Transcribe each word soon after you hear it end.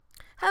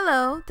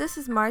Hello, this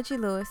is Margie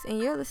Lewis, and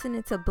you're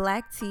listening to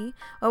Black Tea,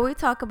 where we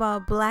talk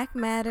about Black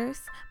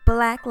matters,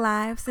 Black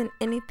lives, and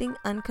anything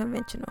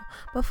unconventional.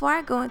 Before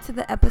I go into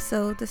the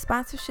episode, the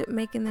sponsorship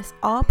making this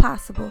all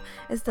possible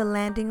is The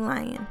Landing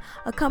Lion,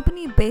 a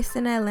company based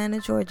in Atlanta,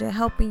 Georgia,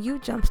 helping you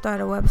jumpstart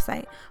a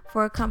website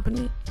for a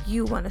company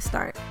you want to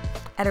start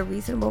at a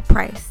reasonable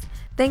price.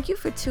 Thank you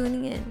for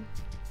tuning in.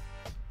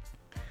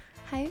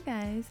 Hi, you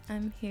guys.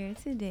 I'm here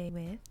today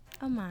with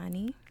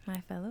Amani,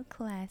 my fellow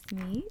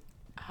classmate.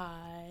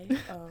 Hi,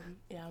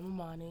 I'm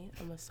Amani.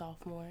 I'm a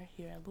sophomore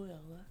here at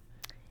Loyola.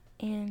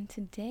 And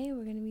today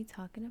we're going to be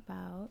talking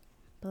about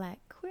Black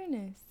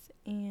queerness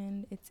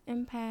and its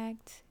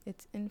impact,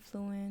 its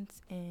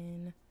influence,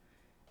 and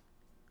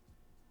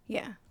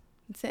yeah,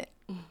 that's it.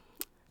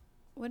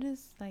 What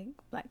is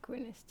Black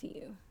queerness to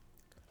you?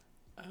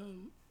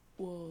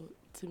 Well,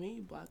 to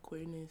me, Black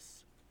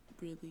queerness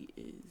really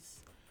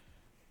is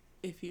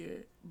if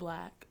you're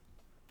Black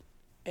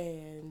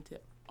and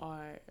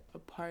are a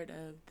part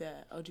of the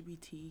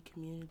LGBT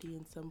community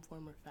in some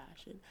form or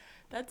fashion.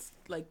 That's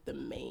like the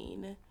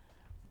main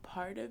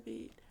part of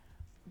it.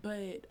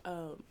 But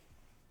I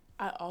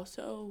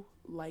also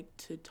like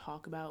to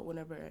talk about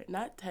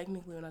not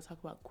technically when I talk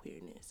about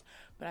queerness,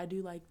 but I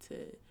do like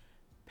to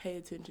pay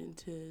attention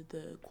to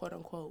the quote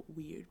unquote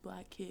weird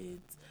Black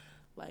kids,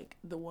 like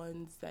the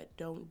ones that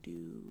don't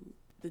do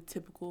the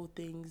typical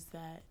things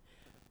that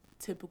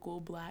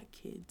typical Black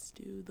kids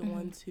do, the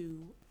ones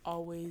who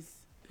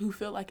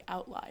feel like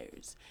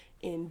outliers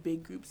in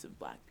big groups of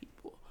Black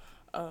people.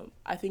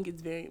 I think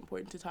it's very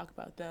important to talk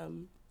about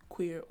them,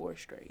 queer or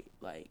straight.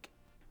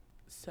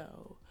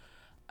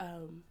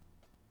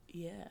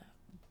 Yeah.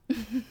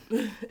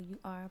 You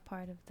are a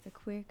part of the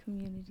queer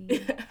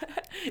community.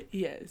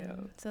 Yes.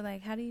 So,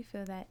 how do you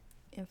feel that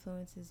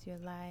influences your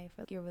life,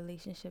 your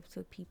relationships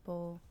with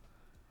people,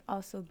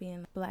 also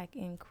being Black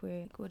and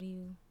queer? What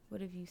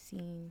have you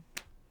seen?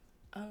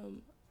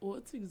 Well,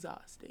 it's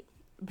exhausting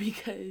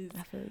because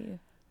I feel you.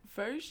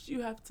 First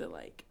you have to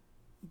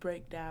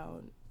break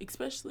down,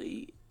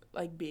 especially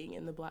being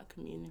in the Black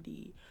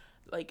community,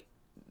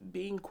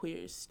 being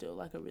queer is still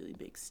a really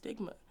big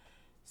stigma.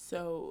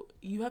 So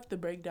you have to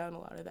break down a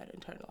lot of that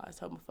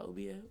internalized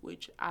homophobia,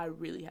 which I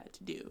really had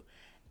to do.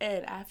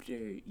 And after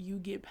you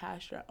get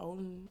past your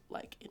own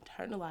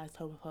internalized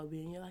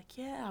homophobia and you're like,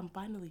 yeah, I'm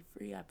finally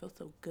free, I feel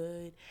so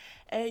good.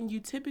 And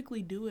you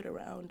typically do it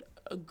around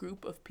a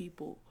group of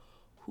people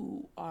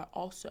who are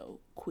also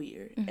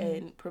queer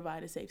and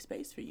provide a safe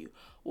space for you.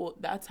 Well,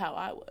 that's how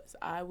I was.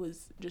 I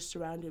was just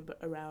surrounded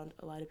around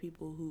a lot of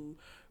people who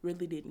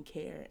really didn't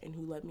care and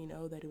who let me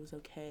know that it was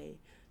okay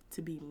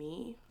to be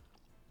me.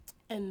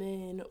 And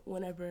then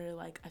whenever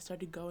I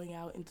started going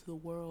out into the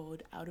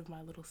world, out of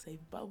my little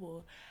safe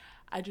bubble,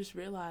 I just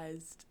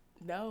realized,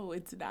 no,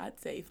 it's not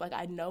safe.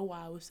 I know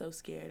why I was so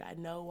scared. I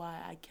know why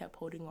I kept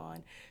holding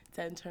on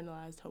to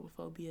internalized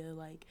homophobia.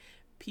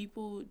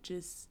 People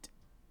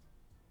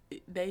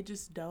they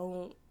just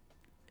don't.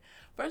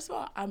 First of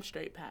all, I'm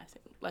straight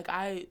passing.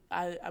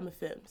 I'm a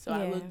femme, so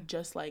I look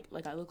just I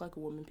look like a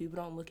woman. People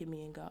don't look at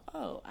me and go,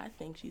 oh, I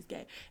think she's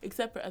gay,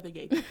 except for other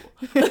gay people.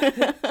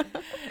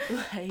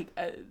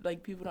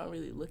 People don't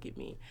really look at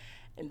me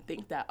and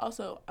think that.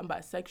 Also, I'm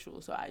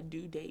bisexual, so I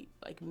do date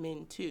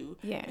men too.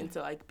 Yeah. And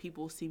so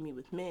people see me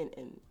with men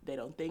and they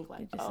don't think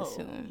they just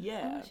assume,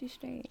 yeah, oh, she's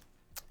straight.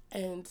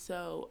 And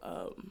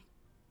so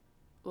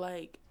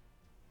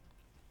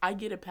I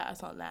get a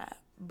pass on that.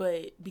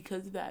 But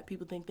because of that,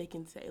 people think they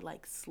can say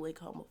slick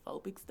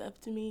homophobic stuff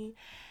to me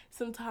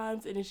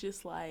sometimes, and it's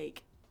just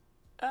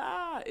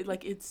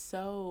it's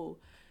so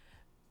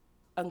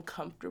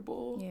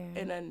uncomfortable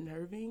and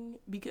unnerving,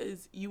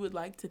 because you would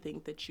like to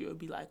think that you would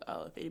be like,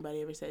 oh, if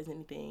anybody ever says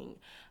anything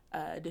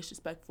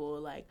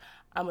disrespectful,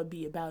 I'm gonna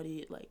be about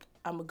it,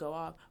 I'm gonna go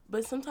off.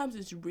 But sometimes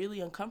it's really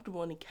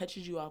uncomfortable and it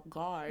catches you off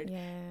guard,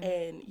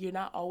 and you're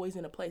not always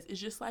in a place. It's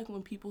just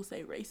when people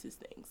say racist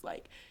things,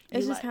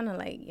 it's just kind of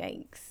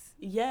yikes.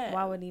 Yeah.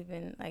 Why would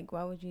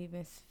you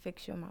even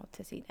fix your mouth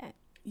to say that?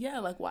 Yeah,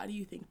 why do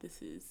you think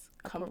this is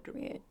comfortable?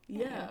 Appropriate.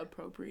 Yeah,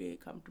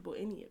 appropriate, comfortable,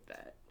 any of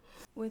that.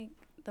 With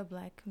the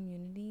Black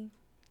community,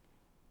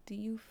 do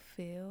you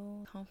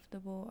feel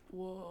comfortable?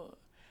 Well,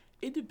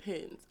 it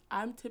depends.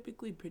 I'm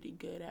typically pretty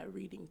good at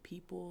reading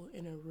people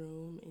in a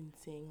room and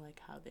seeing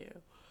how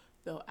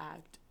they'll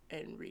act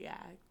and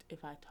react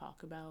if I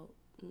talk about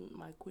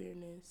my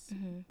queerness.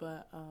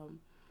 But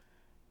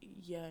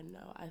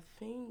I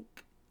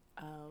think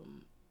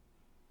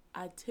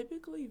I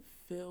typically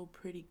feel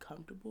pretty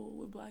comfortable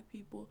with Black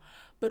people,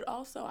 but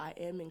also I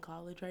am in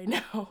college right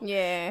now.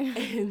 Yeah.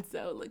 And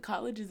so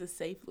college is a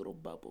safe little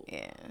bubble.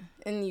 Yeah.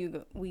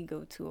 And we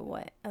go to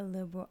a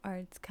liberal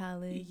arts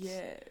college.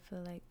 Yeah. I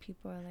feel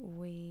people are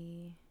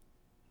way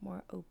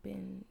more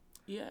open.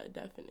 Yeah,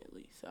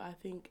 definitely. So I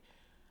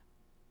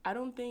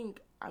don't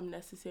think I'm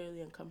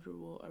necessarily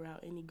uncomfortable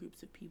around any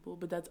groups of people,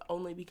 but that's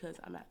only because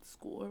I'm at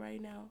school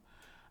right now.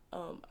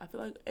 I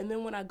feel and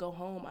then when I go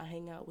home, I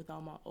hang out with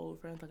all my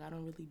old friends. I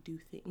don't really do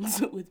things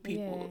with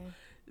people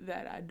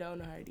that I don't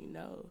already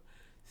know.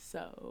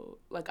 So,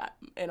 like,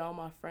 and all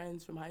my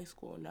friends from high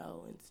school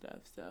know and stuff.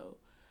 So,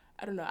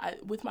 I don't know.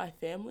 With my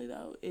family,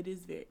 though, it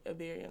is a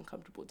very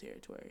uncomfortable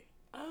territory.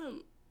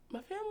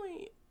 My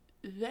family,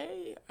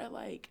 they are,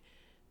 like,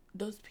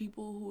 those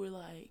people who are,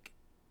 like,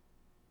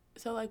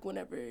 so, like,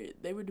 whenever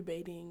they were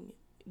debating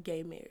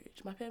gay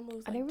marriage, my family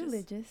was, like, are they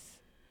religious?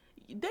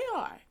 They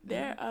are.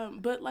 They're,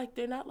 but, like,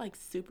 they're not, like,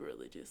 super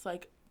religious.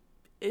 Like,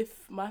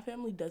 if my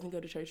family doesn't go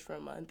to church for a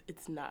month,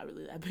 it's not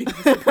really that big of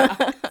a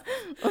surprise.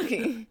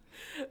 Okay.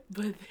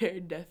 But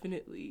they're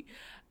definitely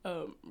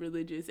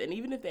religious. And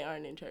even if they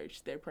aren't in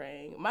church, they're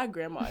praying. My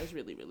grandma is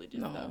really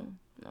religious, though.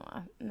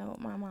 No,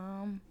 my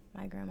mom,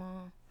 my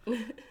grandma,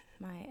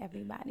 my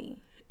everybody.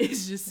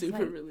 It's just super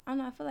like, religious. I don't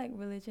know, I feel like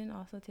religion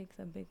also takes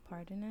a big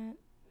part in that.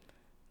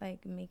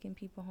 Like, making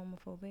people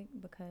homophobic,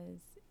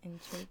 because in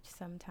church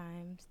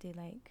sometimes they,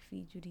 like,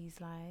 feed you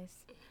these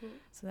lies. Mm-hmm.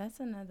 So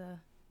that's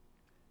another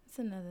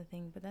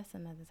thing, but that's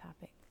another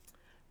topic.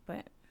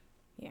 But,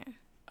 yeah.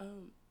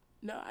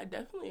 No, I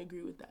definitely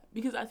agree with that,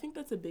 because I think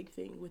that's a big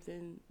thing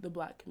within the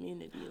Black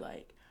community.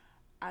 Like,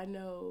 I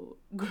know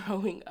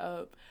growing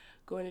up,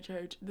 going to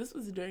church, this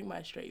was during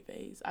my straight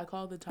phase. I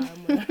call the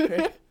time whenever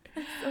that's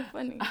so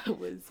funny. I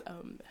was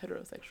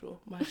heterosexual,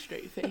 my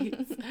straight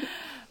phase.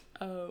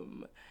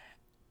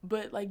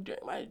 But, like,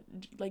 during my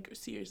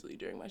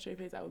straight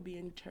phase, I would be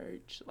in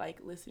church, like,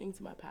 listening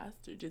to my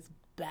pastor just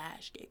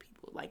bash gay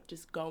people, like,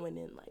 just going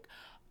in, like,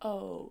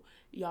 oh,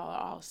 y'all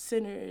are all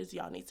sinners,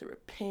 y'all need to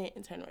repent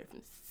and turn away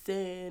from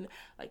sin,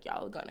 like,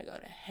 y'all are gonna go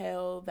to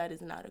hell, that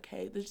is not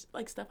okay. There's just,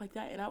 like, stuff like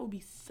that, and I would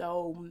be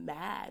so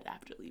mad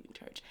after leaving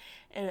church,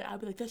 and I'd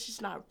be like, that's just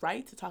not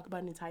right to talk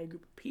about an entire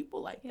group of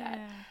people like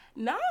that.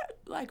 Not,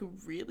 like,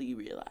 really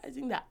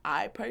realizing that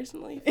I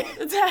personally felt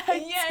attacked.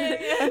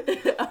 Yeah.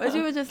 But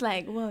you were just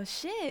like, well,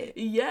 shit.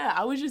 Yeah,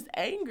 I was just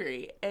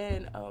angry,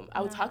 and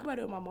I would talk about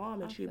it with my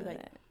mom, and she would be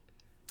like,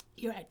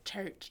 you're at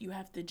church, you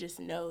have to just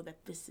know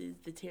that this is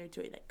the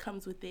territory that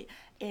comes with it,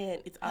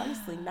 and it's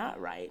honestly not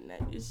right, and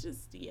it's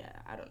just,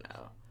 I don't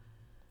know.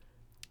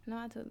 No,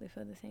 I totally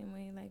feel the same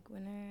way. Like,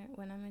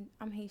 when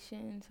I'm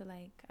Haitian, so,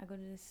 like, I go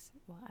to this,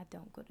 well, I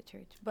don't go to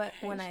church, but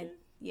Haitian?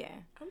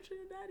 I'm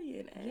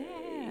Trinidadian.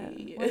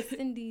 Yeah, West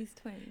Indies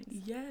twins.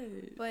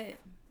 Yes. But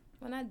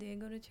when I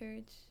did go to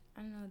church,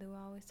 I don't know, they would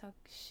always talk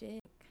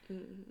shit.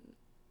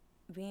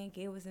 Mm-hmm. Being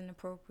gay was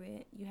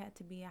inappropriate. You had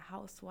to be a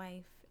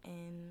housewife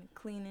and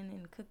cleaning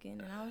and cooking,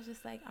 and I was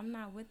just like, I'm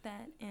not with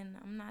that, and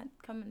I'm not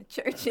coming to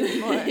church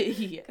anymore.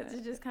 Because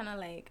it's just kind of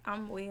like,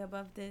 I'm way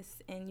above this,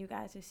 and you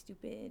guys are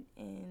stupid,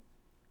 and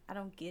I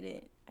don't get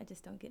it. I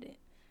just don't get it.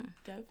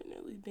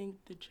 Definitely think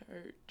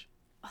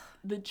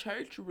the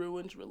church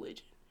ruins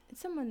religion.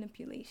 It's a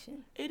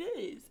manipulation. It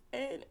is,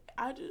 and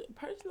I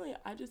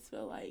just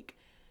feel like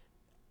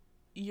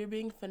you're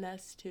being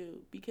finessed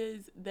too,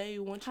 because they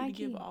want you to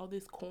give all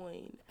this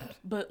coin,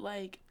 but,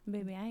 like,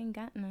 baby, I ain't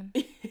got none.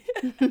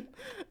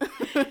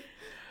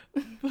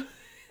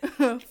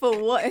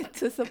 For what?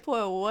 To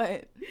support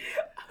what?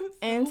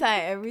 Anti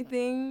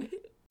everything?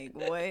 Like,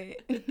 what?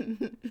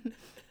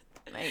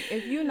 Like,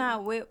 if you're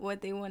not with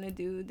what they want to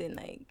do, then,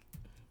 like,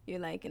 you're,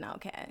 like, an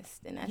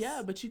outcast, and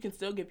that's but you can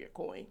still give your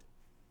coin.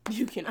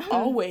 You can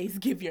always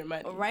give your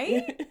money,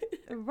 right?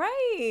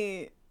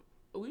 Right.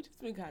 We just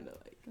been kind of,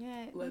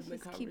 like, letting the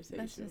conversation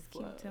let's just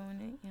flow. Keep doing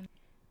it. You know?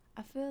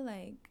 I feel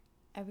like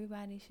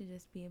everybody should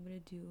just be able to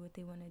do what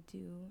they want to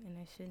do, and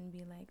it shouldn't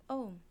be like,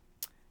 oh,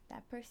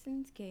 that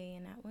person's gay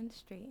and that one's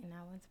straight and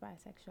that one's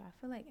bisexual. I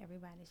feel like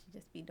everybody should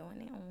just be doing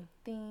their own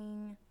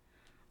thing.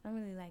 I don't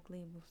really like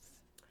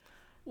labels.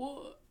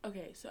 Well,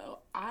 okay, so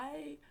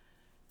I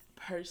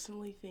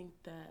personally think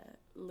that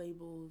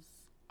labels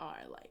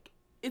are, like,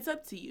 it's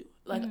up to you.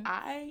 Like,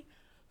 I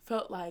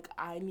felt like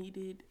I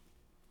needed,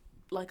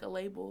 like, a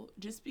label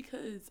just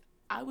because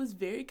I was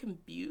very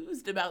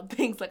confused about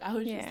things. Like, I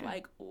was just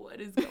like, what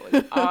is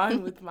going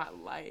on with my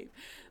life?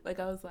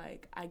 Like, I was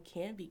like, I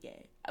can't be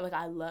gay. I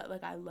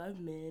love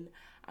men.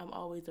 I'm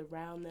always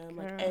around them.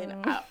 Like,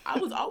 and I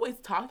was always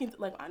talking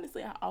to, like,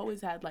 honestly, I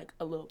always had, like,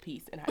 a little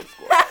piece in high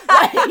school.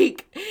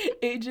 Like,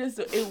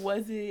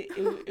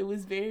 it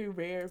was very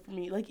rare for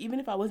me. Like, even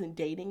if I wasn't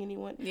dating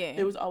anyone,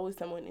 there was always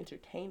someone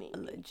entertaining. A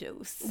little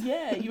juice.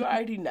 Yeah, you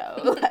already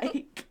know.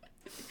 Like,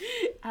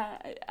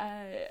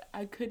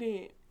 I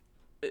couldn't.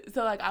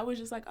 So, like, I was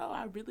just like, oh,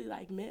 I really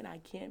like men. I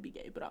can't be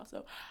gay, but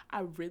also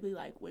I really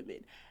like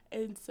women.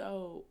 And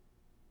so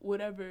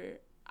whatever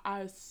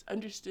I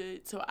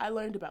understood, so I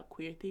learned about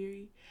queer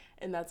theory,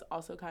 and that's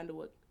also kind of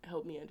what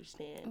helped me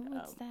understand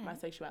my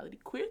sexuality.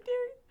 Queer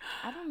theory?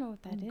 I don't know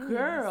what that is.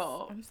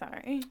 Girl. I'm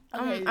sorry.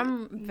 Okay.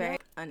 I'm very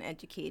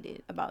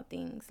uneducated about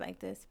things like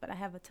this, but I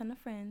have a ton of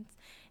friends,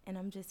 and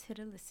I'm just here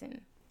to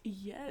listen.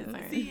 Yes.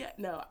 See,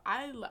 no,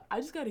 I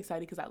just got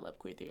excited because I love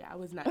queer theory. I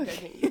was not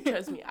judging you.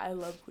 Trust me, I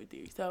love queer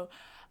theory. So,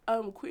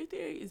 queer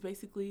theory is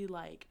basically,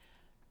 like,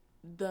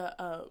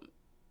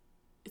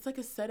 it's like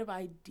a set of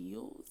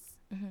ideals.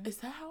 Mm-hmm. Is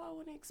that how I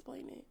want to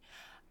explain it?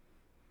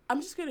 I'm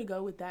just going to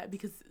go with that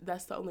because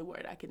that's the only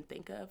word I can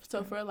think of.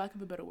 So, for lack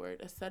of a better word,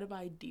 a set of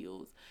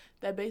ideals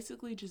that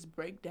basically just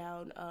break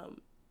down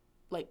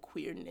like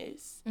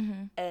queerness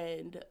Mm-hmm.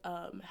 and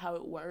how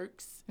it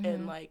works Mm-hmm.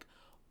 and like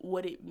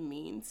what it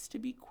means to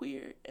be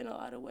queer in a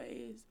lot of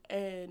ways.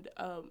 And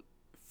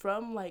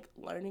from like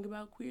learning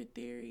about queer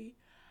theory,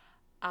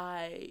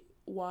 I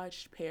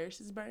watched Paris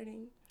is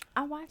Burning.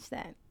 I watched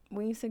that.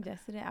 When you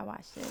suggested it, I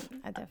watched it.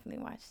 I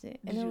definitely watched it.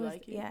 Did you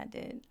like it? Yeah, I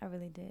did. I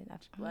really did. Oh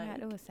my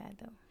God, it was sad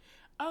though.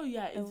 Oh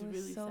yeah, It it's was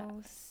really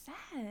so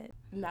sad.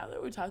 Now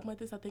that we're talking about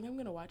this, I think I'm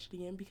gonna watch it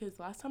again because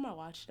last time I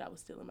watched it, I was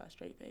still in my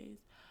straight phase.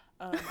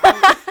 I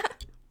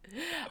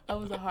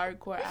was a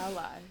hardcore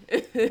ally.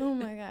 Oh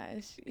my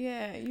gosh.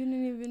 Yeah, you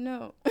didn't even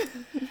know.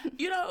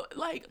 You know,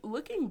 like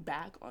looking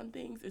back on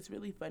things, it's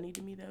really funny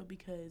to me though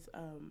because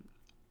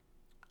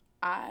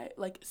I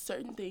like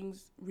certain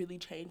things really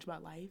changed my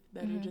life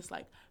that are just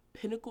like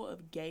pinnacle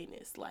of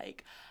gayness.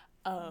 Like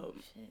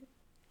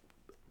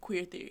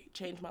queer theory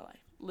changed my life.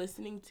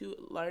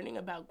 Learning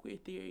about queer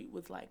theory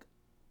was like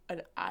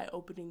an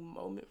eye-opening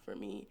moment for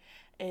me.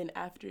 And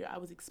after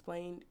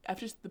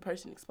the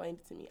person explained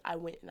it to me, I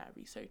went and I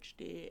researched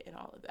it and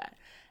all of that.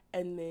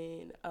 And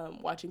then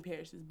watching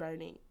Paris is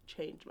Burning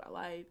changed my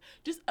life.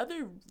 Just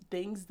other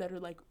things that are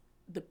like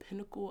the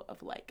pinnacle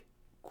of like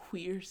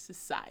queer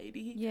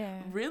society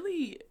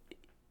really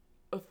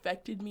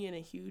affected me in a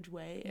huge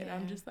way. And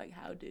I'm just like,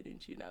 how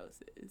didn't you know,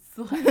 sis?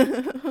 Like,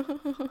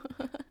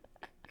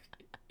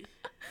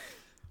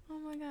 oh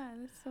my God,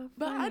 that's so funny.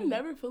 But I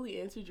never fully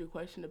answered your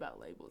question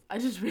about labels. I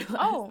just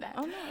realized that.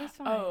 Oh no, it's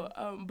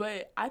fine.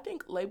 But I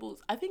think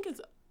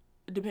it's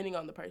depending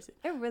on the person.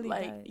 It really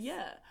like, does.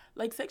 Yeah.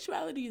 Like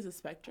sexuality is a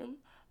spectrum.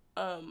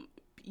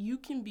 You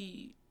can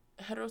be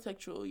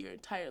heterosexual your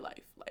entire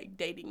life, like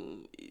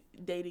dating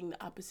the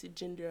opposite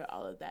gender,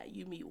 all of that.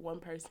 You meet one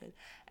person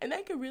and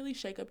that could really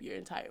shake up your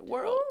entire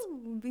world.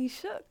 Ooh, be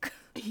shook.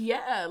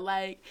 Yeah,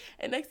 like,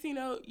 and next thing you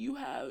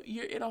know,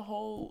 you're in a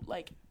whole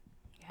like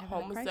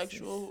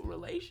homosexual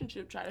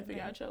relationship trying to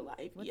figure out your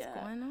life. What's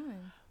going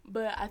on?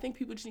 But I think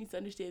people just need to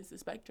understand the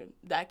spectrum.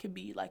 That could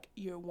be like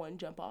your one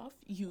jump off.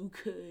 You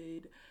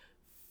could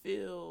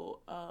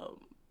feel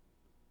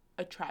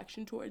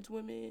attraction towards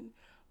women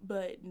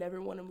but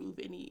never want to move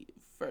any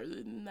further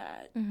than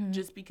that,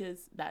 just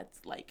because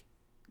that's like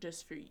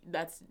just for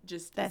that's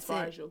as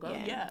far as you'll go.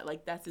 Yeah,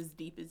 like that's as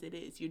deep as it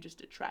is. You're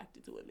just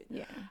attracted to women.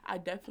 Yeah, I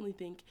definitely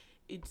think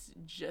it's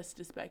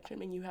just a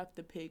spectrum and you have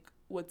to pick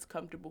what's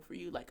comfortable for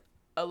you. Like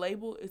a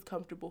label is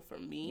comfortable for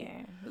me.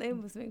 Yeah,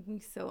 labels make me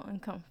so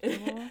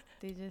uncomfortable.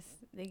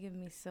 They give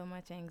me so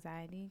much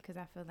anxiety because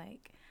I feel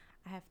like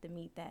I have to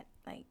meet that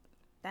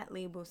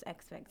label's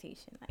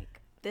expectation.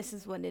 Like, this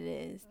is what it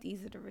is.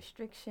 These are the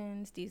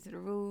restrictions. These are the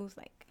rules.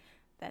 Like,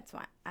 that's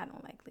why I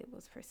don't like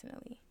labels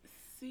personally.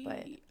 See,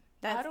 but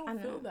I don't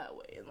feel that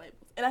way in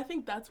labels. And I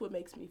think that's what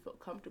makes me feel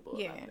comfortable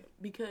about them.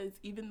 Because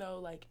even though,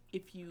 like,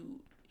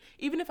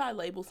 even if I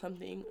label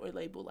something or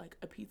label, like,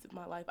 a piece of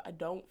my life, I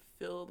don't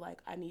feel like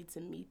I need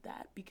to meet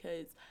that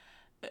because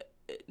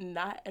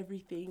not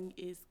everything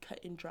is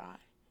cut and dry.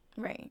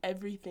 Right.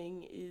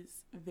 Everything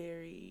is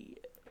very,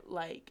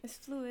 like... It's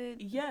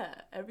fluid. Yeah,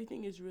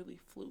 everything is really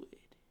fluid.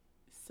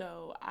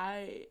 So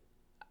I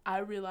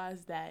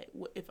realize that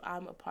if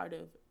I'm a part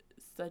of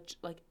such,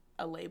 like,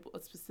 a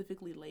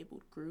specifically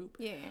labeled group,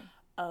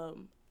 I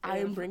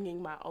am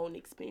bringing my own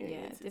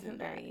experiences. Yeah, different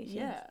variations.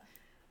 Yeah.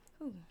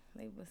 Ooh,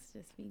 labels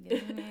just be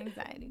giving me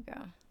anxiety,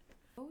 girl.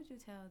 What would you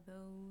tell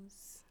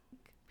those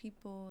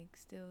people like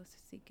still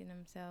seeking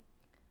themselves?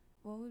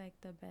 What would like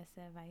the best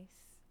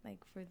advice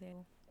like for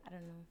their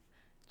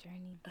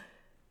journey?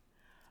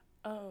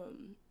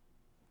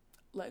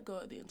 Let go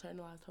of the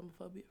internalized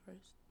homophobia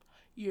first.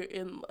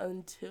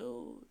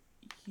 Until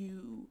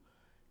you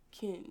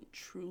can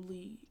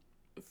truly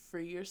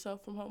free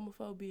yourself from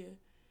homophobia,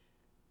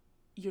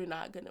 you're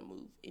not gonna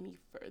move any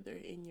further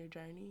in your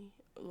journey.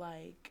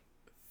 Like,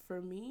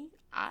 for me,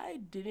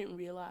 I didn't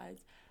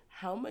realize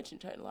how much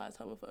internalized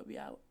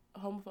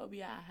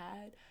homophobia I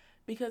had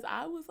because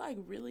I was like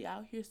really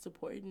out here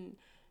supporting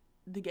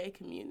the gay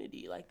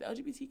community, like the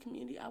LGBT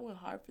community. I went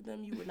hard for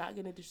them. You were not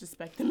gonna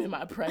disrespect them in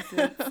my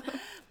presence.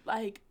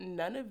 Like,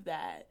 none of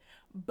that.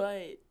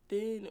 But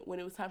then when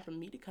it was time for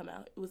me to come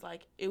out, it was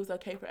like it was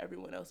okay for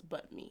everyone else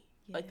but me.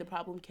 Yeah. Like, the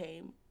problem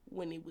came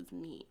when it was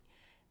me,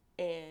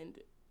 and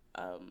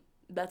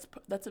that's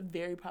a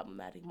very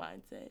problematic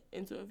mindset.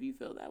 And so if you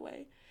feel that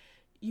way,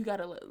 you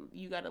gotta let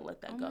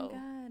that go. Oh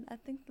my God, I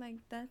think like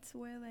that's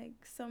where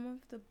like some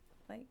of the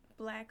like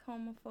black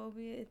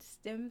homophobia, it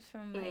stems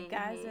from like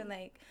guys are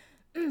like,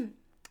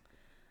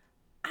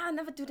 I'll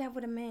never do that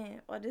with a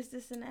man, or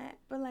this and that,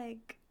 but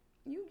like,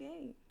 you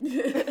gay.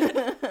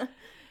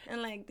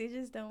 And like they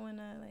just don't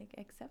wanna like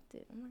accept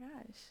it. Oh my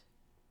gosh.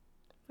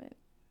 But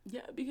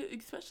yeah, because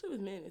especially with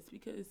men, it's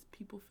because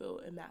people feel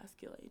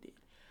emasculated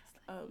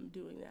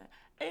doing that.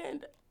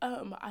 And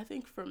I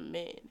think for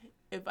men,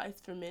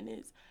 advice for men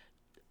is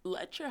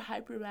let your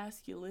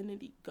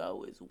hypermasculinity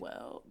go as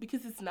well,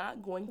 because it's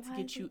not going to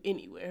get you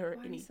anywhere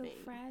or anything. It's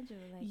so fragile.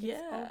 Like,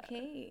 it's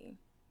okay.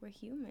 We're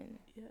human.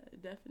 Yeah,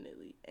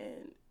 definitely.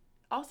 And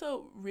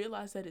also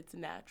realize that it's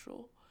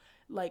natural.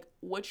 Like,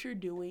 what you're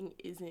doing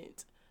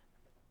isn't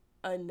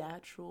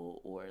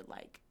unnatural or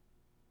like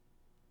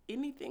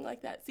anything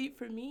like that. See,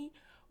 for me,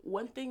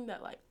 one thing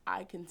that like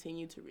I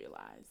continue to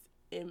realize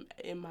in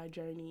my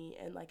journey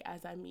and like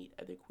as I meet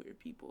other queer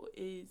people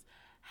is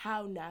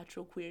how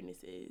natural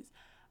queerness is.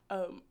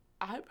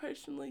 I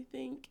personally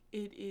think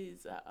it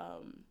is a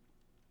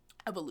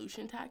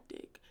evolution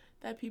tactic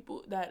that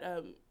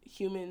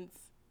humans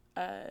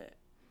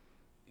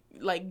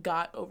like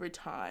got over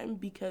time,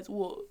 because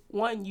well,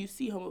 one, you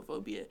see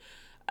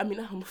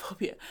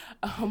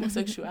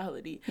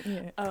homosexuality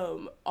Yeah.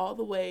 all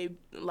the way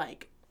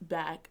like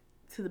back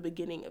to the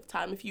beginning of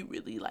time. If you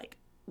really like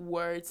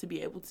were to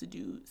be able to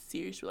do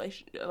serious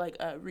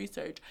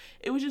research,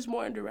 it was just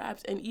more under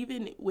wraps, and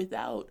even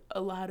without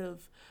a lot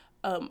of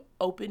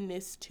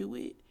openness to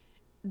it,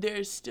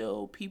 there's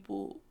still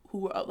people who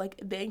were like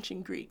the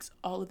ancient Greeks.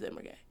 All of them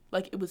are gay.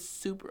 Like, it was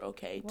super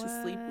okay to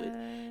sleep with.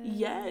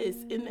 Yes,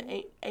 in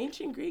the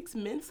ancient Greeks,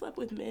 men slept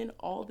with men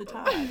all the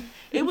time.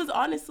 It was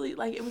honestly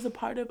like it was a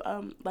part of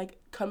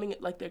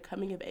their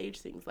coming of age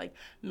things. Like,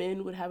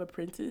 men would have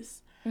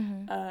apprentice,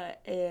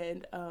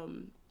 and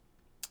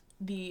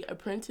the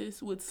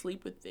apprentice would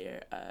sleep with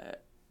their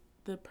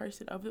the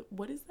person of it.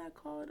 What is that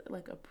called?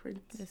 Like,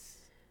 apprentice.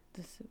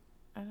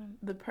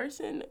 The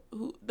person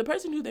who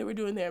they were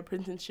doing their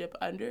apprenticeship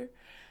under,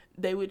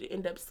 they would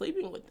end up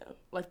sleeping with them.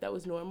 Like, that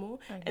was normal.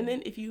 Okay. And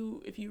then if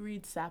you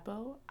read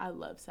Sappho, I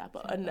love Sappho.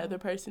 Another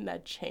person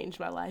that changed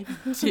my life,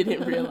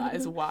 didn't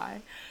realize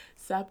why.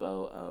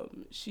 Sappho,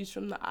 she's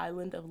from the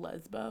island of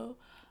Lesbo.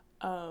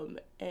 And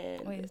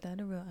wait, is that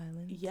a real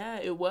island? Yeah,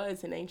 it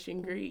was in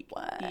ancient Greek.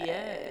 What?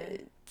 Yeah.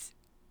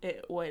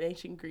 In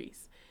ancient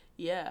Greece.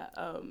 Yeah,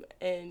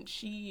 and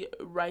she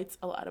writes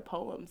a lot of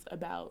poems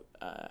about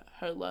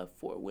her love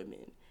for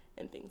women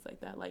and things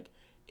like that. Like,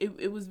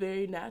 it was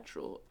very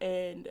natural,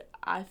 and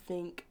I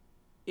think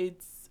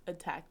it's a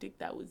tactic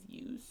that was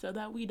used so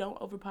that we don't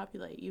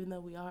overpopulate, even though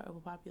we are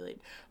overpopulated.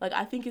 Like,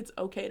 I think it's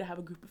okay to have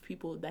a group of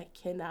people that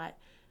cannot,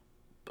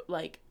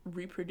 like,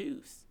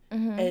 reproduce,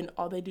 and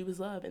all they do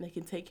is love, and they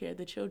can take care of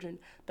the children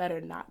that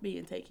are not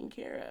being taken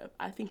care of.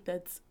 I think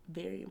that's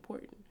very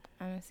important.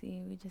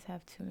 Honestly, we just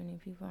have too many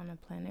people on the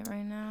planet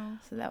right now,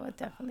 so that would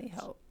definitely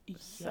help.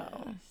 Yes.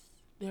 So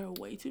there are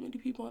way too many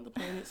people on the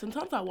planet.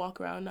 Sometimes I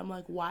walk around and I'm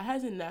like, why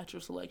hasn't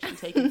natural selection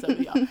taken some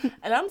of y'all?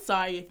 And I'm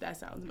sorry if that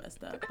sounds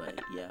messed up, but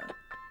yeah.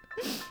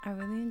 I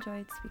really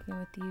enjoyed speaking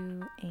with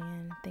you,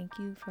 and thank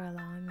you for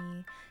allowing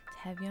me to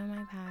have you on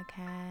my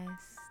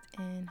podcast,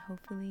 and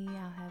hopefully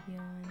I'll have you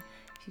on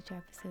future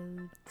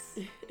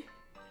episodes.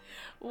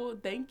 Well,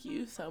 thank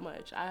you so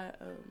much. I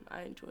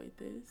enjoyed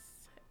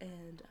this,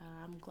 and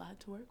I'm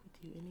glad to work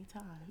with you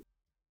anytime.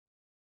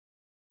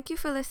 Thank you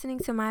for listening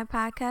to my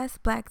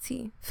podcast, Black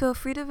Tea. Feel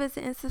free to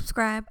visit and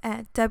subscribe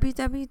at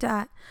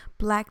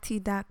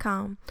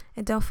www.blacktea.com.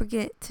 And don't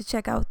forget to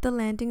check out the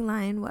Landing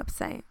Lion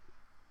website.